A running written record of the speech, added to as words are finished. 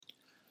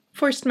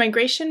Forced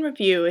Migration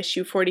Review,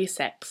 Issue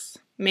 46,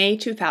 May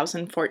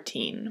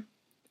 2014.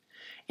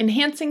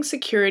 Enhancing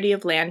Security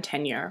of Land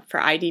Tenure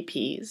for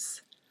IDPs,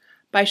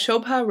 by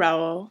Shobha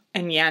Rao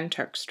and Jan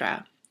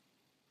Turkstra.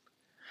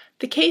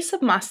 The case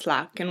of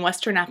Maslak in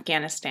western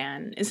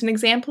Afghanistan is an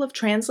example of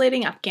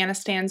translating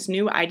Afghanistan's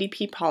new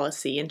IDP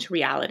policy into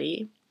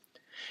reality.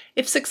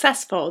 If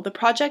successful, the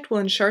project will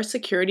ensure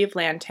security of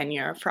land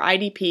tenure for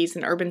IDPs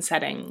in urban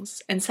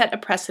settings and set a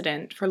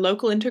precedent for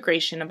local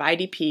integration of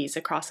IDPs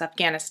across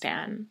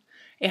Afghanistan,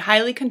 a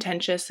highly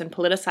contentious and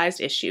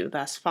politicized issue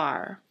thus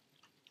far.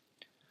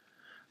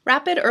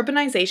 Rapid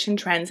urbanization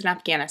trends in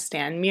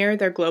Afghanistan mirror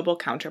their global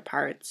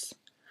counterparts.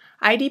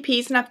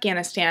 IDPs in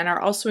Afghanistan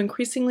are also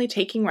increasingly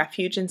taking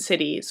refuge in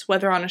cities,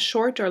 whether on a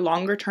short or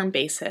longer-term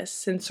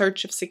basis, in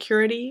search of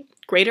security,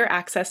 greater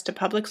access to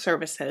public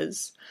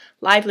services,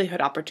 livelihood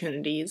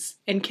opportunities,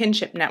 and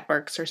kinship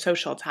networks or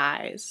social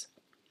ties.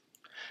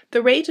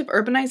 The rate of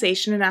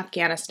urbanization in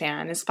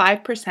Afghanistan is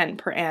 5%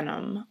 per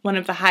annum, one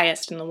of the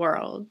highest in the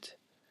world.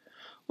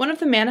 One of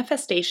the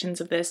manifestations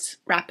of this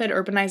rapid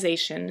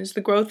urbanization is the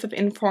growth of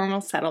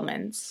informal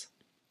settlements.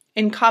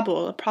 In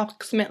Kabul,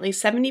 approximately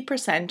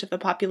 70% of the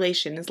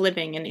population is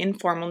living in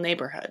informal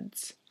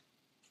neighborhoods.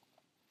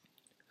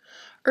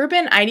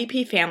 Urban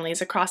IDP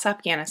families across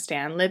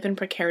Afghanistan live in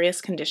precarious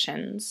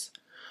conditions.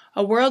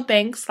 A World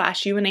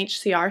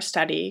Bank/UNHCR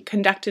study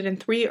conducted in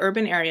 3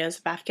 urban areas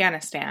of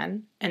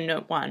Afghanistan,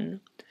 EndNote 1,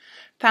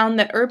 found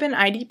that urban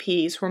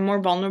IDPs were more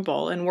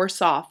vulnerable and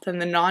worse off than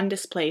the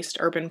non-displaced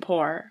urban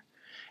poor,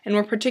 and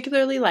were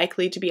particularly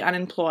likely to be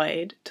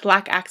unemployed, to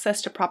lack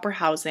access to proper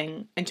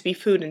housing, and to be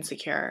food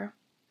insecure.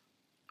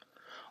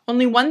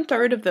 Only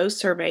 1/3 of those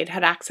surveyed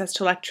had access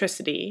to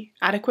electricity,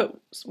 adequate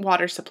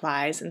water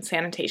supplies, and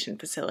sanitation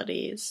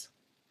facilities.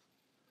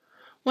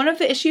 One of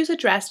the issues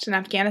addressed in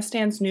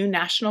Afghanistan's new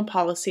National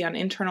Policy on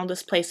Internal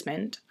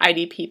Displacement,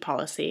 IDP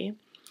policy,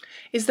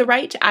 is the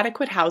right to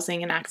adequate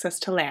housing and access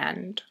to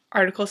land,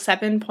 Article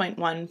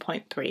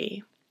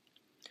 7.1.3.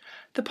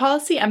 The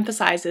policy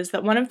emphasizes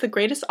that one of the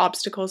greatest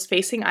obstacles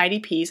facing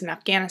IDPs in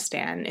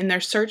Afghanistan in their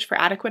search for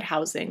adequate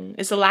housing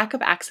is a lack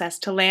of access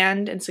to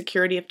land and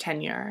security of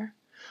tenure,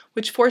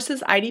 which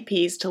forces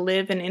IDPs to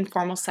live in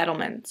informal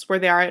settlements where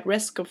they are at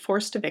risk of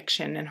forced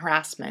eviction and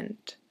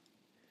harassment.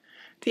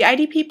 The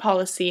IDP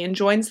policy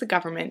enjoins the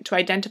government to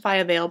identify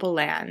available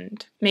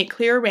land, make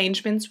clear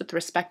arrangements with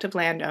respective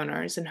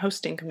landowners and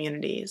hosting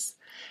communities,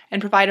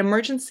 and provide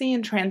emergency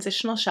and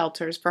transitional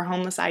shelters for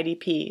homeless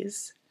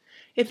IDPs,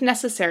 if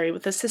necessary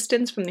with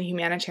assistance from the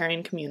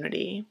humanitarian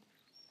community.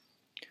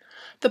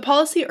 The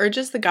policy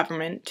urges the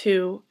government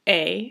to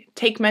a.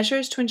 Take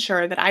measures to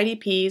ensure that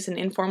IDPs in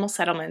informal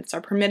settlements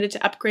are permitted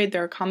to upgrade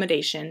their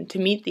accommodation to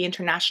meet the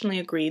internationally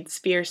agreed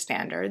SPHERE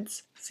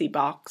standards,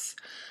 CBOX,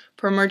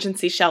 for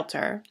emergency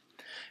shelter.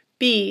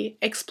 B.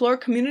 Explore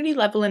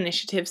community-level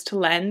initiatives to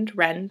lend,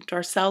 rent,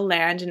 or sell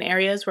land in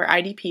areas where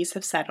IDPs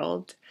have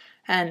settled.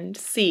 And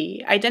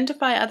C.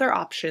 Identify other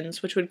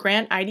options which would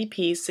grant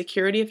IDPs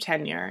security of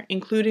tenure,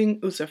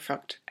 including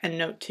Usufruct and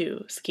Note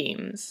 2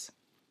 schemes.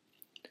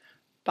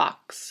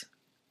 Box.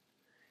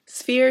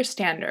 SPHERE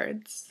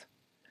Standards.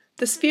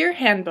 The SPHERE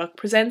Handbook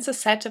presents a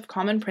set of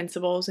common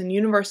principles and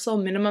universal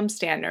minimum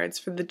standards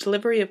for the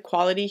delivery of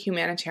quality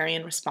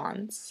humanitarian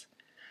response.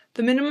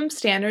 The minimum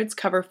standards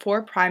cover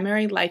 4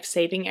 primary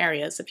life-saving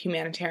areas of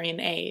humanitarian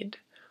aid: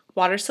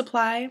 water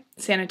supply,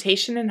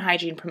 sanitation and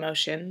hygiene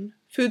promotion,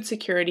 food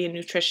security and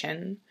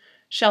nutrition,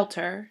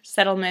 shelter,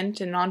 settlement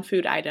and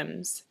non-food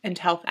items, and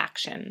health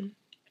action.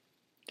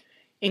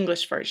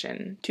 English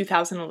version,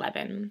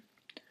 2011.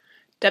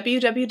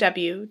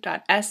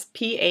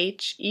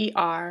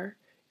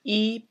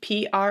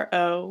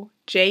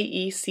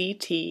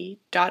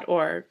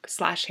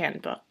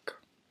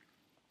 www.spheroject.org/handbook.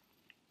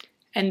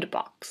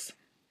 Endbox.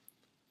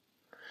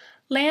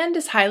 Land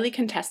is highly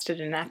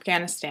contested in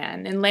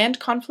Afghanistan, and land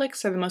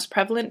conflicts are the most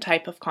prevalent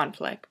type of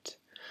conflict.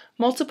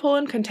 Multiple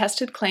and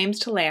contested claims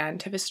to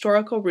land have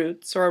historical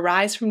roots or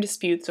arise from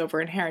disputes over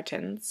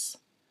inheritance.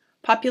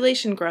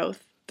 Population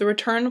growth, the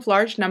return of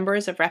large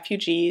numbers of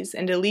refugees,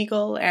 and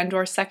illegal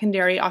and/or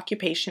secondary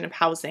occupation of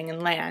housing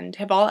and land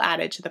have all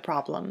added to the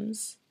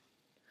problems.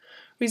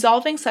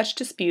 Resolving such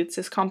disputes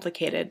is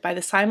complicated by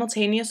the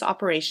simultaneous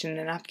operation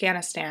in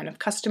Afghanistan of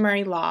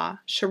customary law,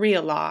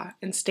 Sharia law,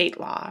 and state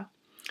law,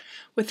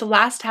 with the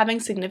last having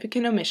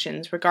significant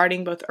omissions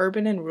regarding both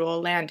urban and rural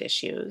land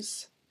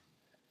issues.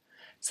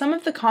 Some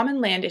of the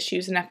common land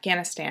issues in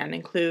Afghanistan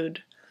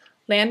include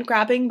land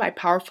grabbing by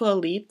powerful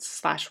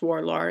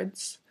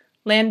elites/warlords,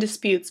 land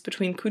disputes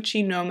between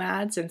Kuchi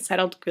nomads and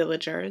settled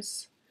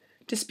villagers,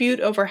 dispute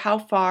over how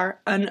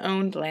far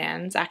unowned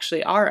lands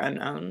actually are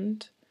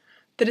unowned,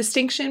 the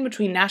distinction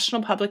between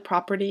national public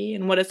property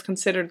and what is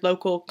considered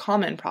local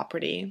common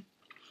property,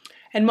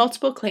 and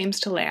multiple claims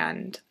to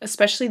land,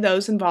 especially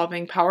those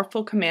involving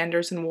powerful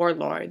commanders and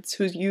warlords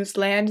who use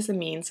land as a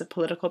means of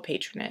political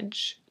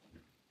patronage.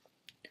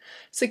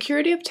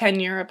 Security of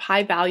tenure of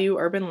high-value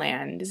urban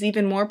land is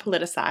even more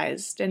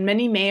politicized, and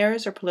many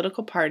mayors or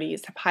political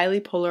parties have highly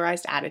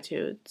polarized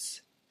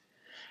attitudes.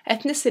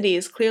 Ethnicity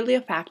is clearly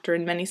a factor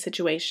in many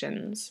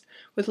situations,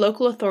 with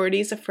local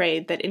authorities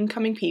afraid that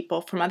incoming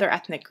people from other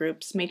ethnic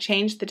groups may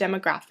change the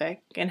demographic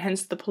and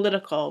hence the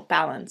political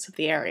balance of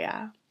the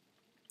area.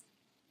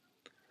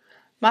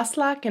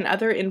 Maslak and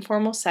other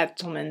informal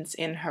settlements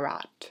in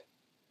Herat.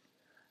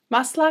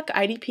 Maslak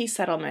IDP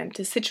settlement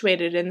is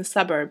situated in the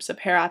suburbs of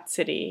Herat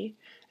city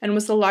and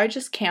was the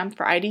largest camp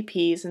for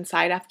IDPs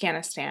inside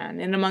Afghanistan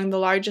and among the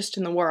largest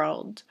in the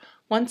world,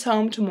 once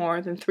home to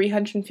more than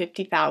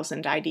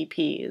 350,000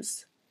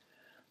 IDPs.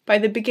 By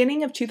the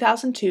beginning of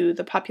 2002,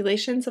 the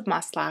population of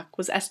Maslak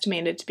was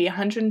estimated to be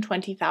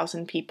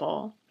 120,000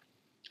 people.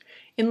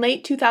 In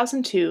late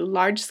 2002,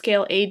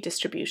 large-scale aid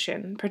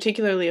distribution,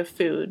 particularly of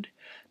food,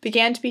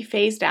 began to be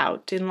phased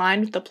out in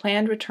line with the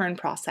planned return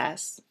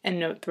process, and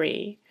Note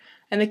 3,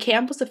 and the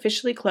camp was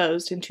officially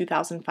closed in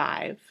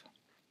 2005.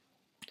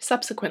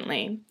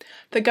 Subsequently,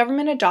 the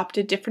government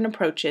adopted different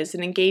approaches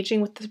in engaging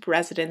with the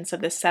residents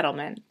of this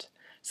settlement,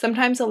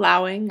 sometimes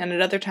allowing and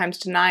at other times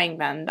denying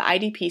them the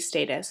IDP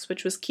status,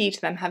 which was key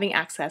to them having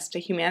access to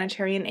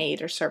humanitarian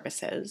aid or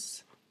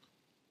services.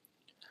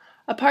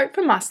 Apart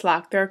from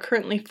Maslak, there are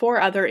currently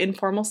 4 other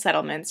informal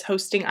settlements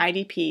hosting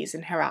IDPs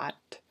in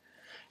Herat: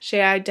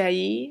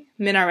 Sheidai,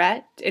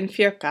 Minaret, and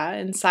Firka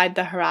inside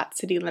the Herat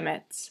city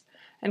limits,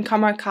 and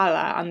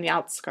Kamarkala on the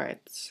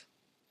outskirts.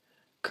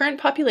 Current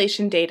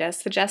population data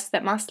suggests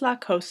that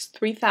Maslak hosts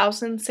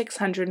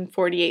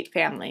 3,648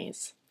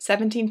 families,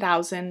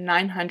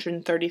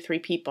 17,933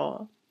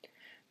 people.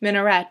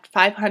 Minaret,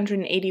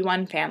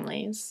 581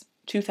 families,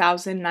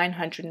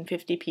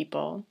 2,950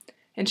 people.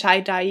 And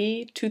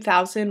Sheidai,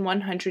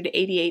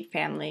 2,188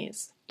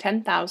 families,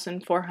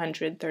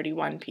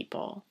 10,431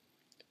 people.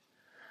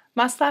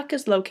 Maslak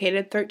is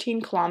located 13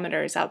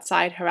 kilometers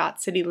outside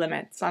Herat city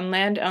limits on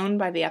land owned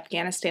by the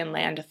Afghanistan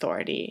Land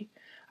Authority,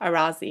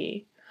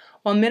 Arazi,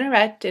 while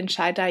Minaret and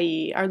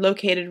Sheidai are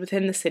located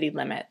within the city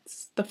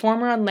limits, the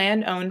former on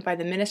land owned by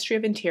the Ministry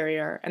of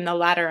Interior and the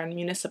latter on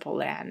municipal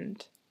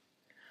land.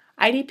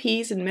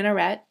 IDPs in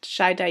Minaret,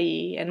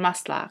 Sheidai, and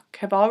Maslak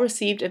have all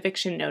received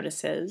eviction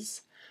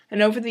notices,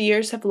 and over the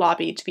years have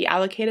lobbied to be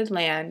allocated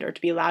land or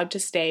to be allowed to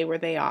stay where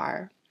they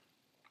are.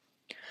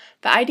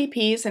 The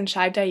IDPs in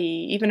Sheidai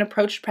even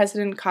approached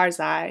President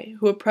Karzai,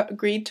 who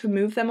agreed to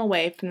move them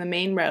away from the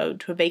main road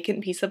to a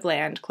vacant piece of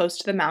land close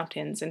to the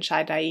mountains in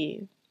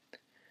Sheidai.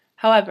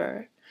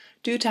 However,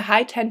 due to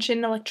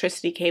high-tension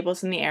electricity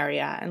cables in the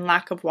area and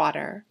lack of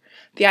water,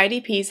 the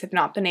IDPs have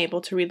not been able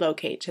to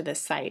relocate to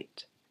this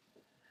site.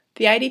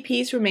 The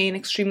IDPs remain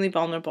extremely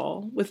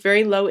vulnerable, with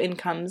very low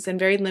incomes and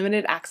very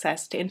limited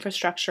access to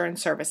infrastructure and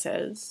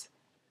services.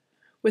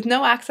 With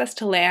no access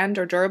to land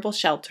or durable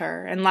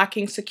shelter and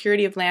lacking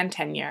security of land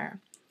tenure,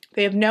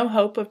 they have no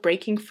hope of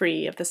breaking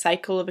free of the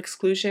cycle of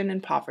exclusion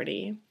and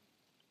poverty.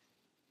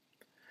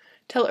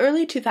 Till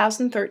early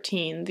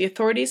 2013, the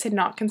authorities had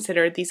not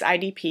considered these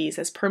IDPs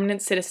as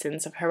permanent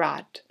citizens of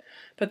Herat,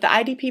 but the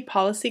IDP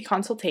policy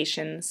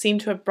consultations seem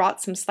to have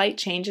brought some slight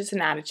changes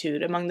in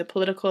attitude among the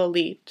political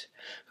elite,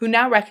 who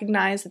now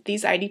recognize that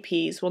these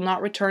IDPs will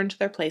not return to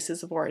their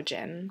places of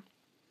origin.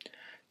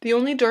 The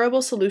only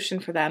durable solution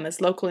for them is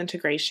local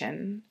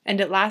integration,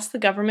 and at last the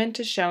government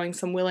is showing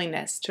some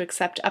willingness to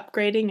accept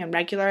upgrading and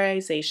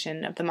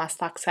regularization of the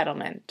Maslak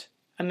settlement,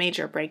 a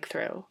major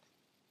breakthrough.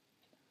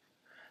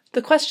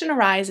 The question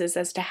arises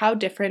as to how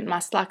different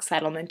Maslak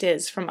settlement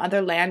is from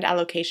other land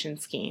allocation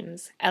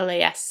schemes,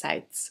 LAS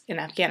sites, in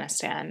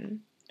Afghanistan.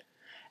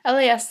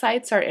 LAS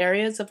sites are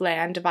areas of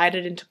land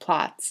divided into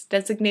plots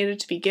designated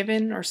to be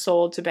given or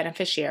sold to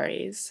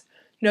beneficiaries,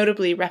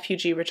 notably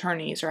refugee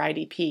returnees or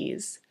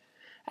IDPs,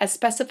 as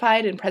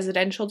specified in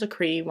Presidential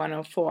Decree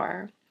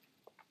 104.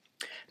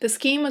 The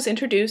scheme was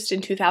introduced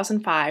in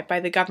 2005 by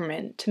the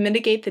government to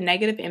mitigate the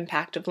negative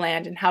impact of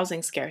land and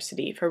housing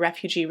scarcity for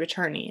refugee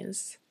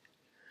returnees.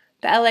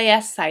 The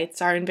LAS sites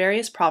are in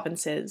various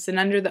provinces and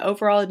under the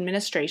overall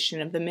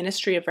administration of the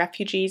Ministry of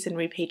Refugees and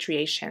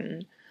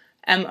Repatriation,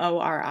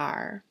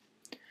 MORR.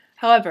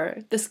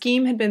 However, the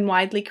scheme had been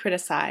widely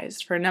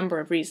criticized for a number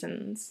of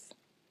reasons.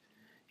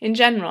 In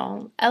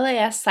general,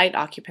 LAS site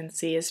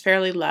occupancy is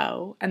fairly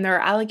low, and there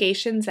are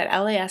allegations that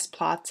LAS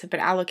plots have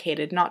been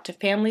allocated not to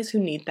families who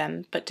need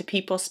them, but to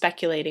people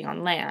speculating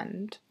on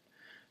land.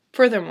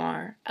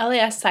 Furthermore,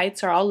 LAS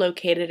sites are all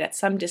located at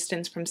some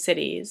distance from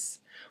cities,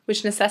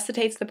 which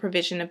necessitates the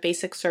provision of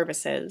basic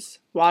services,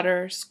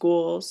 water,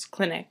 schools,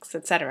 clinics,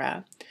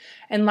 etc.,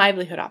 and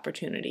livelihood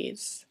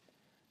opportunities.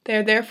 They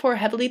are therefore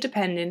heavily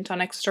dependent on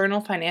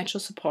external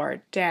financial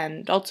support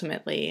and,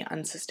 ultimately,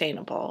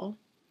 unsustainable.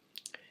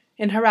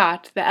 In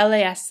Herat, the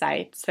LAS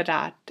site,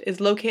 Sadat, is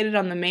located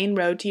on the main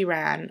road to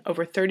Iran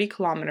over 30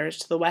 kilometers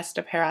to the west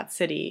of Herat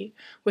city,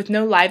 with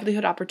no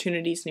livelihood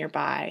opportunities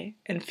nearby,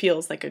 and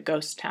feels like a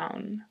ghost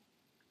town.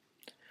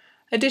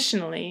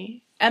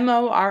 Additionally,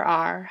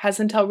 MORR has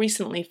until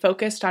recently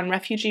focused on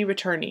refugee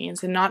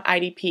returnees and not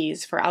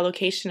IDPs for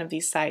allocation of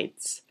these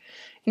sites,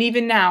 and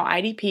even now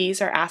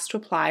IDPs are asked to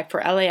apply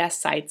for LAS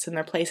sites in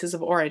their places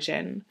of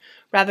origin,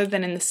 rather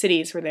than in the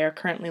cities where they are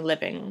currently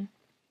living.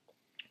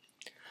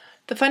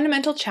 The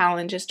fundamental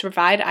challenge is to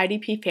provide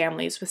IDP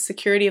families with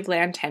security of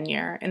land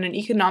tenure in an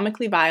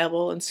economically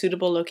viable and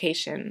suitable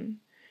location,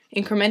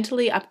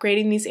 incrementally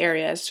upgrading these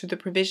areas through the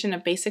provision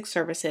of basic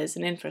services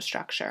and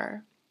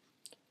infrastructure.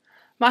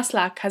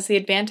 Maslak has the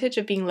advantage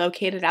of being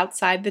located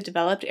outside the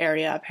developed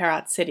area of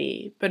Herat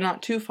City, but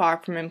not too far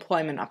from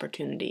employment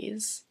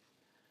opportunities.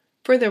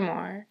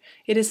 Furthermore,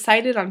 it is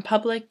sited on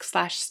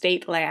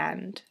public/state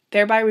land,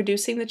 thereby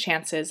reducing the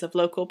chances of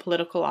local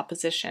political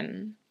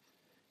opposition.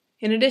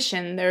 In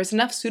addition, there is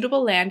enough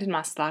suitable land in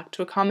Maslak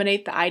to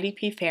accommodate the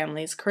IDP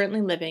families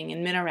currently living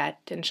in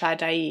Minaret and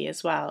Shahdai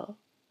as well.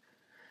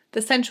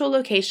 The central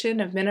location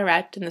of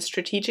Minaret and the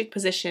strategic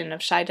position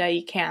of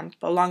Shahdai camp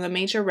along a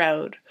major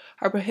road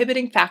are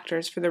prohibiting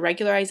factors for the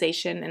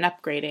regularization and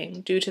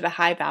upgrading due to the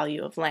high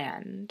value of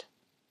land.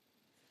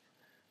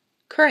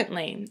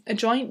 Currently, a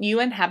joint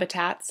UN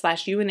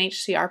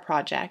Habitat/UNHCR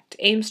project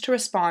aims to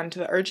respond to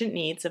the urgent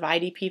needs of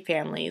IDP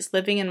families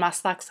living in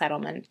Maslak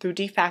settlement through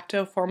de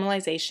facto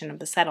formalization of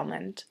the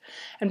settlement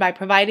and by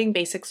providing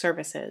basic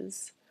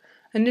services,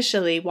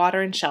 initially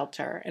water and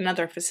shelter and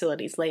other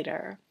facilities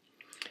later,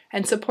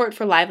 and support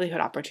for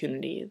livelihood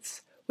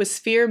opportunities, with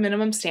sphere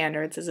minimum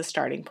standards as a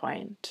starting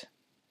point.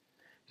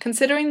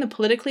 Considering the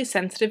politically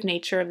sensitive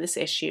nature of this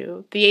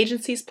issue, the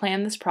agencies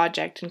plan this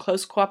project in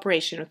close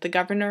cooperation with the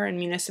Governor and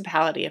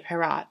Municipality of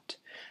Herat,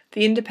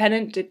 the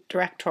Independent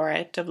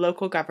Directorate of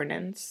Local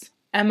Governance,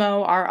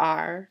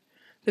 MORR,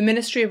 the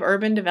Ministry of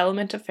Urban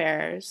Development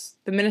Affairs,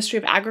 the Ministry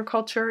of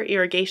Agriculture,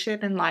 Irrigation,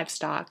 and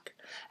Livestock,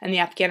 and the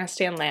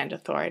Afghanistan Land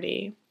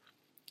Authority.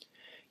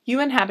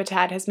 UN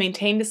Habitat has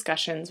maintained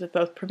discussions with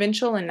both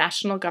provincial and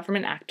national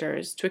government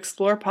actors to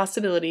explore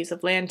possibilities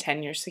of land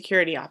tenure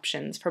security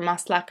options for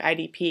Maslak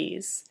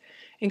IDPs,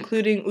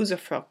 including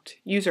usufruct,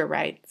 user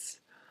rights,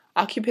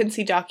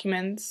 occupancy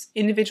documents,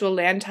 individual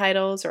land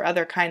titles, or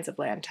other kinds of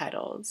land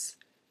titles.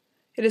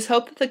 It is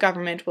hoped that the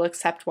government will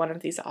accept one of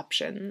these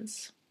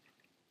options.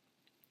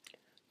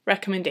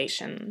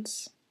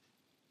 Recommendations.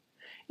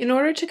 In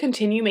order to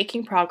continue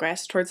making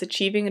progress towards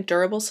achieving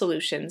durable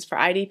solutions for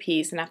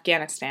IDPs in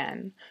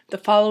Afghanistan, the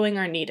following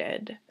are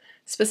needed,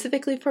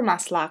 specifically for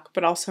Maslak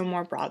but also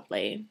more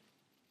broadly.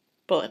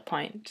 Bullet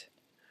point.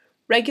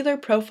 Regular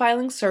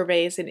profiling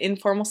surveys in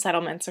informal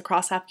settlements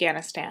across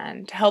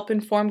Afghanistan to help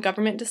inform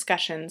government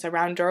discussions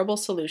around durable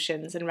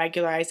solutions and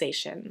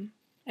regularization.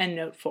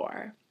 Endnote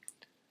 4.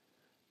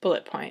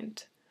 Bullet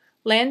point.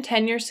 Land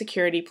tenure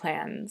security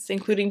plans,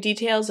 including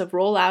details of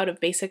rollout of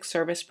basic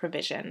service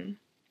provision.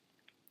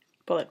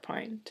 Bullet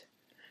point.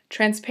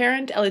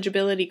 Transparent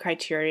eligibility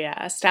criteria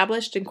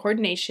established in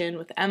coordination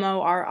with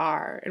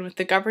MORR and with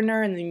the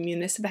Governor and the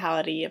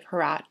Municipality of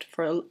Herat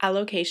for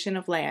allocation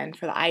of land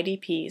for the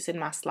IDPs in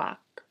Maslak.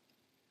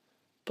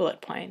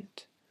 Bullet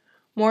point.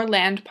 More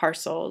land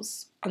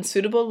parcels on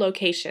suitable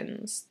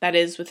locations, that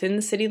is, within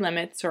the city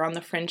limits or on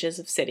the fringes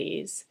of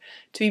cities,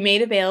 to be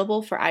made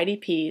available for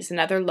IDPs and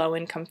other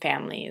low-income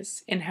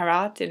families in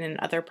Herat and in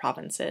other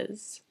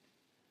provinces.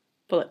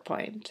 Bullet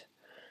point.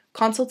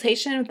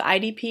 Consultation with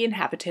IDP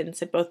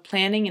inhabitants at both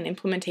planning and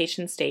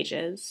implementation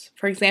stages,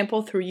 for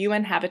example through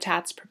UN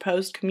Habitat's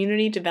proposed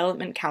community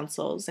development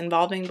councils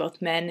involving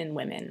both men and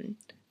women.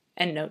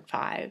 Endnote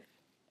 5.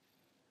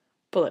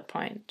 Bullet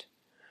point.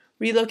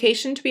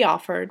 Relocation to be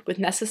offered with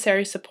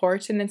necessary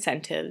support and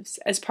incentives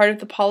as part of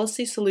the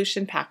policy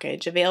solution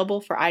package available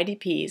for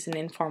IDPs in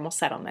informal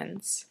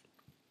settlements.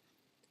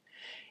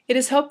 It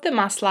is hoped that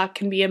Maslak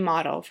can be a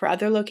model for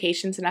other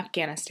locations in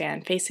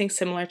Afghanistan facing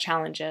similar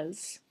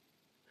challenges.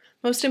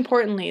 Most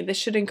importantly, this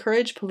should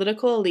encourage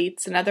political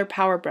elites and other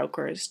power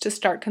brokers to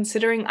start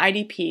considering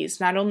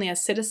IDPs not only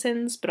as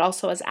citizens but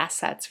also as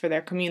assets for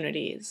their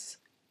communities.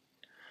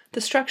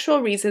 The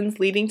structural reasons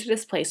leading to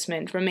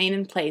displacement remain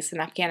in place in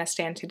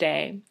Afghanistan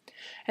today,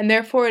 and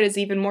therefore it is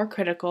even more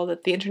critical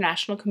that the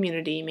international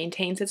community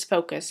maintains its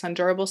focus on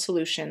durable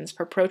solutions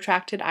for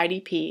protracted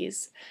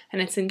IDPs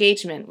and its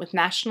engagement with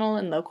national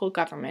and local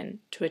government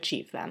to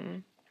achieve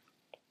them.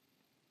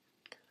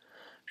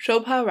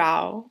 Shobha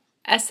Rao,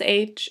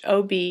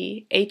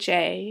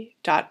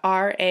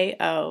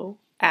 shobha.rao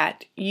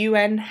at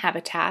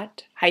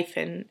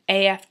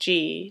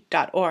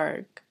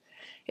unhabitat-afg.org,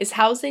 is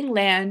Housing,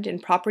 Land,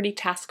 and Property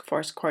Task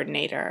Force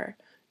Coordinator,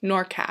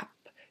 NORCAP,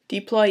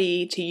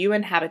 deployee to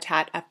UN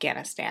Habitat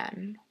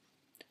Afghanistan.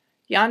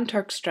 Jan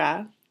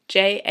Turkstra,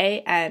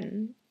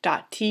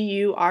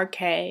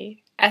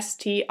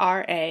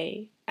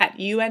 jan.turkstra at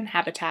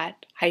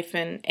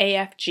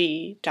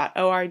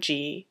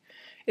unhabitat-afg.org,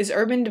 is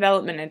Urban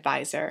Development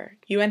Advisor,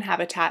 UN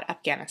Habitat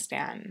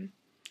Afghanistan.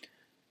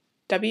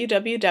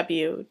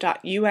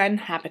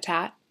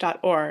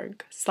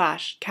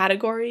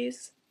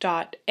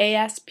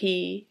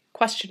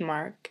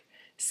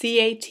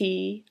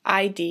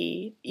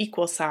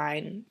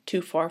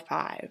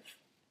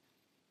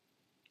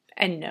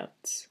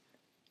 Endnotes.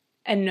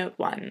 Endnote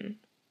 1.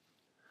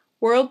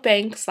 World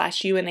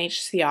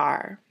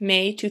Bank/UNHCR,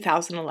 May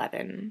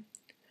 2011.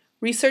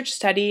 Research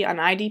Study on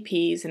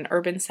IDPs in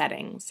Urban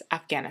Settings,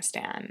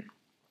 Afghanistan.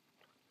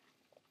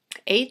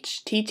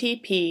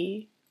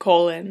 http://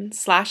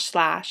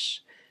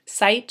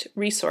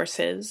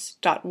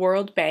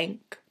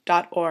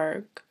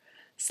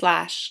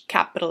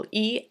 site.resources.worldbank.org/capital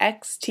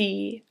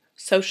EXT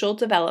social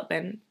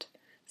development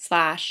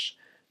 /R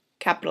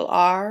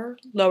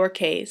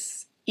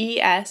lowercase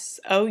ESOURCES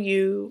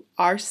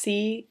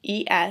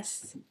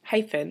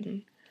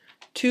hyphen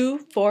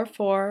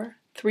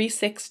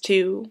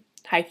 244362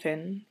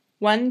 hyphen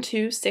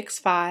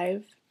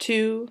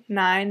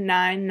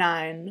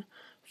 12652999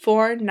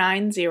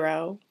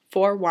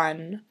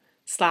 49041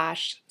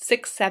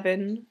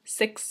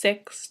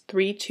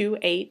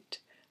 /6766328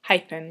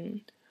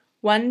 hyphen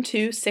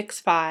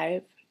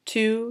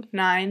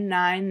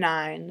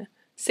 12652999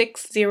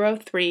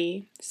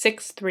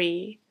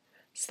 60363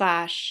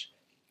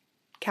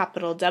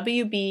 capital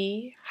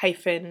WB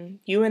hyphen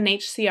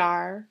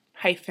UNHCR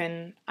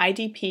hyphen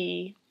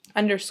IDP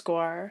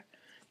underscore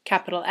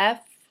capital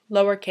F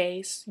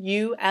lowercase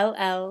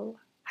ULL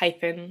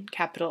hyphen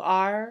capital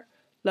R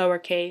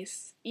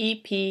lowercase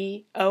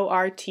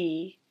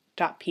EPORT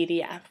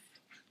 .pdf.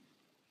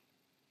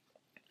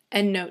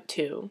 Endnote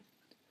 2.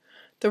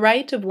 The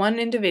right of one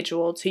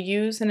individual to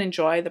use and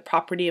enjoy the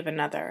property of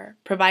another,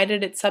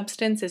 provided its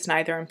substance is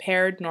neither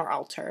impaired nor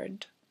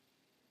altered.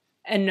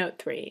 Endnote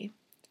 3.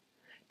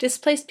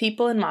 Displaced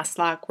people in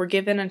Maslak were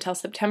given until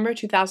September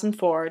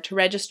 2004 to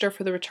register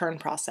for the return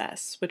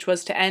process, which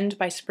was to end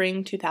by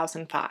spring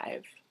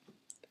 2005.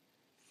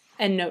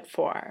 Endnote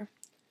 4.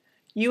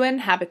 UN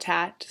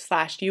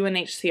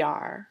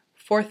Habitat/UNHCR,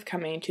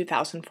 forthcoming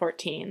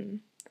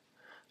 2014.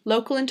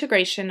 Local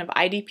integration of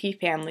IDP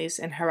families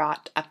in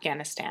Herat,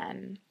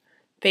 Afghanistan.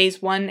 Phase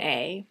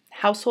 1A,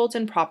 Households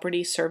and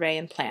Property Survey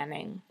and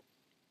Planning.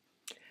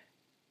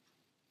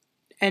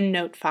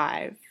 Endnote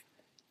 5.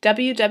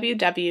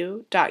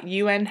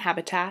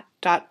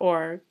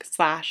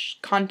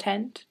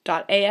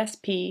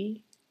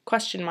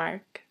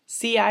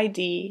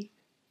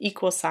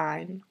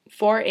 www.unhabitat.org/content.asp?cid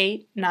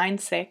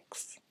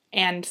 4896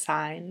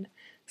 &CATID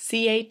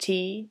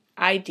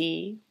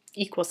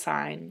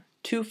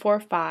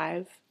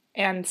 =245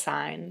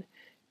 &TYPEID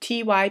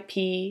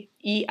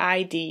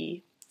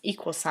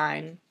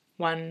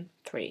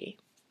 =13.